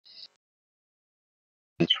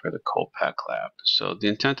for the Cold-Pack lab. So the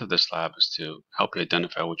intent of this lab is to help you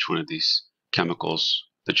identify which one of these chemicals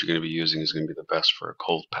that you're going to be using is going to be the best for a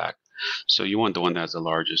cold pack. So you want the one that has the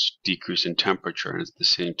largest decrease in temperature and at the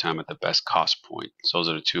same time at the best cost point. So those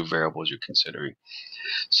are the two variables you're considering.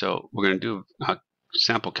 So we're going to do a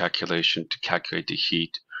sample calculation to calculate the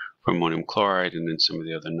heat for ammonium chloride and then some of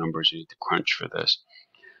the other numbers you need to crunch for this.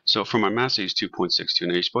 So for my mass, I use 2.62.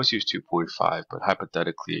 Now you're supposed to use 2.5, but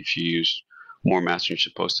hypothetically, if you use more mass than you're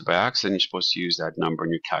supposed to by accident, you're supposed to use that number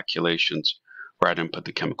in your calculations rather than put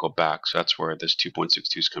the chemical back. So that's where this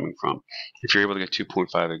 2.62 is coming from. If you're able to get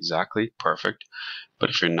 2.5 exactly, perfect. But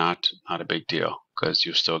if you're not a big deal, because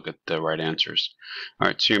you'll still get the right answers. All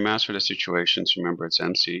right, so your mass for the situations, remember it's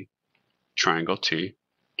MC, triangle T.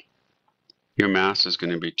 Your mass is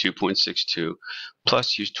going to be 2.62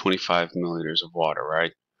 plus use 25 milliliters of water,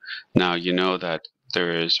 right? Now you know that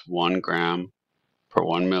there is 1 gram per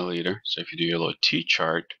 1 milliliter. So if you do your little T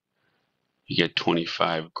chart, you get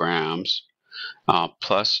 25 grams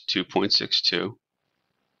plus 2.62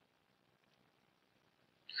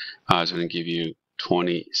 is going to give you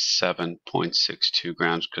 27.62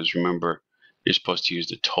 grams, because remember, you're supposed to use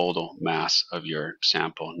the total mass of your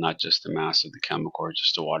sample, not just the mass of the chemical or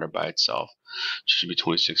just the water by itself. It should be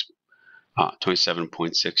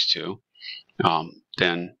 27.62.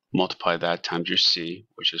 Then multiply that times your C,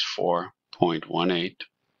 which is 4.18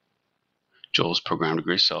 joules per gram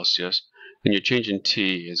degree Celsius. And your change in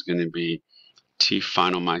T is going to be T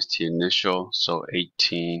final minus T initial, so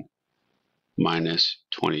 18 minus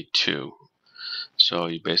 22. So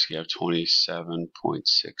you basically have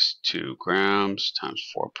 27.62 grams times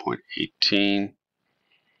 4.18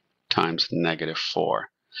 times -4.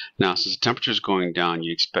 Now, since the temperature is going down,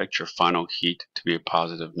 you expect your final heat to be a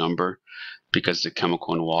positive number because the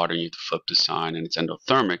chemical in water, you have to flip the sign, and it's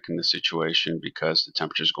endothermic in this situation because the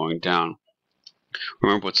temperature is going down.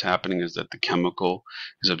 Remember, what's happening is that the chemical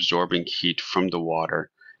is absorbing heat from the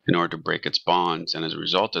water in order to break its bonds, and as a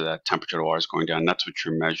result of that, temperature of the water is going down. That's what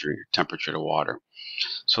you're measuring, temperature of the water.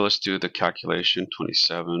 So let's do the calculation.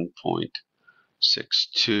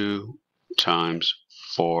 27.62 times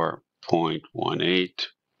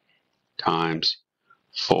 4.18 times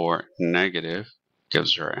 4 negative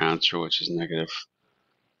gives our answer, which is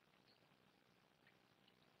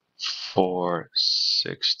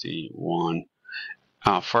 -461.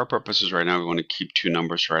 For our purposes right now, we want to keep two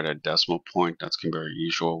numbers right at decimal point. That's going to be our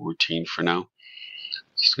usual routine for now.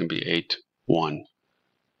 It's going to be 81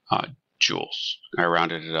 joules. I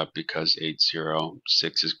rounded it up because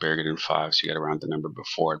 806 is bigger than 5, so you got to round the number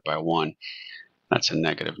before it by 1. That's a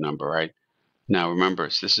negative number, right? Now remember,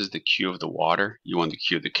 so this is the Q of the water. You want the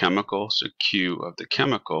Q of the chemical, so Q of the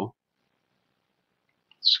chemical,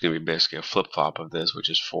 it's going to be basically a flip-flop of this, which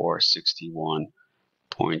is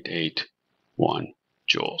 461.81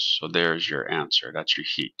 joules. So there's your answer. That's your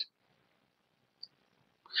heat.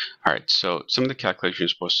 All right, so some of the calculations you're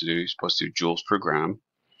supposed to do, you're supposed to do joules per gram.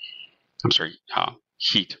 I'm sorry,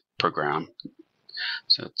 heat per gram.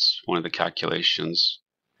 So it's one of the calculations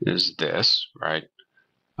is this, right?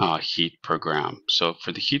 Heat per gram. So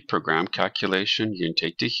for the heat per gram calculation, you can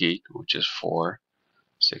take the heat, which is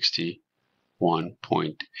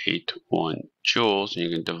 461.81 joules, and you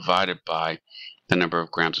can divide it by the number of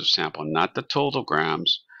grams of sample, not the total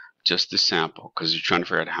grams, just the sample, because you're trying to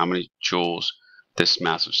figure out how many joules this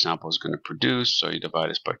massive sample is going to produce. So you divide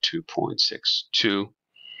this by 2.62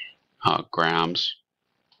 grams.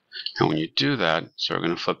 And when you do that, so we're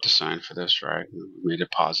going to flip the sign for this, right? We made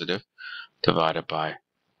it positive. Divided by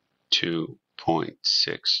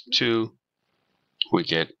 2.62, we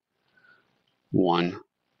get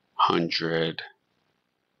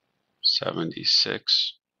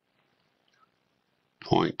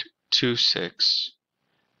 176.26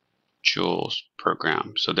 joules per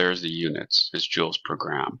gram. So there's the units, it's joules per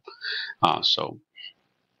gram. So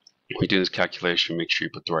when you do this calculation, make sure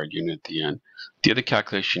you put the right unit at the end. The other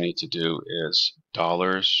calculation you need to do is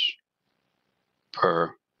dollars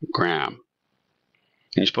per gram.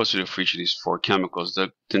 And you're supposed to do for each of these 4 chemicals.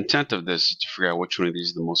 The intent of this is to figure out which one of these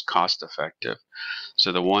is the most cost effective.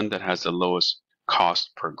 So the one that has the lowest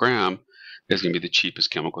cost per gram is going to be the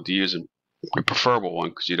cheapest chemical to use, and the preferable one,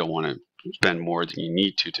 because you don't want to spend more than you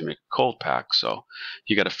need to make a cold pack. So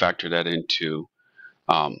you got to factor that into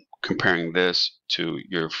comparing this to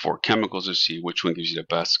your 4 chemicals to see which one gives you the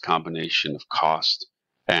best combination of cost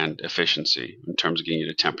and efficiency in terms of getting you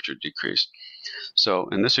the temperature decrease. So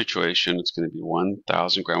in this situation, it's going to be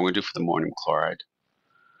 1,000 grams. We're going to do for the ammonium chloride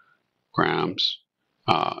grams.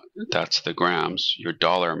 That's the grams. Your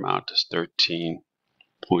dollar amount is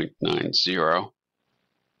 13.90.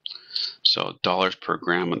 So dollars per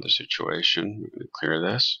gram in the situation, we're going to clear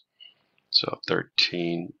this. So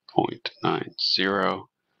 13.90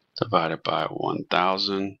 divided by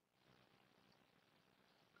 1,000.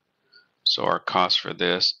 So our cost for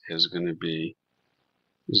this is going to be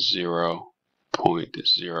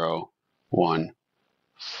 0.014.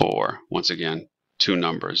 Once again, two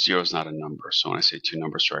numbers. 0 is not a number. So when I say two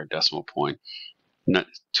numbers for a decimal point, not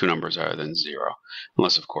two numbers other than 0.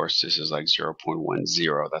 Unless, of course, this is like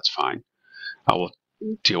 0.10. That's fine. I will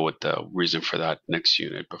deal with the reason for that next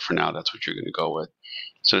unit. But for now, that's what you're going to go with.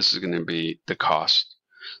 So this is going to be the cost.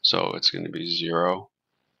 So it's going to be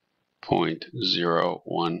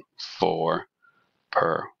 0.014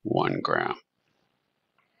 per 1 gram.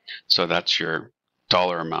 So that's your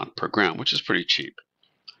dollar amount per gram, which is pretty cheap.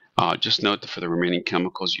 Just note that for the remaining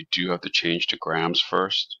chemicals, you do have to change to grams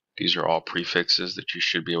first. These are all prefixes that you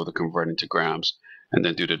should be able to convert into grams and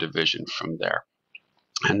then do the division from there.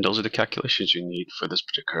 And those are the calculations you need for this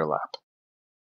particular lab.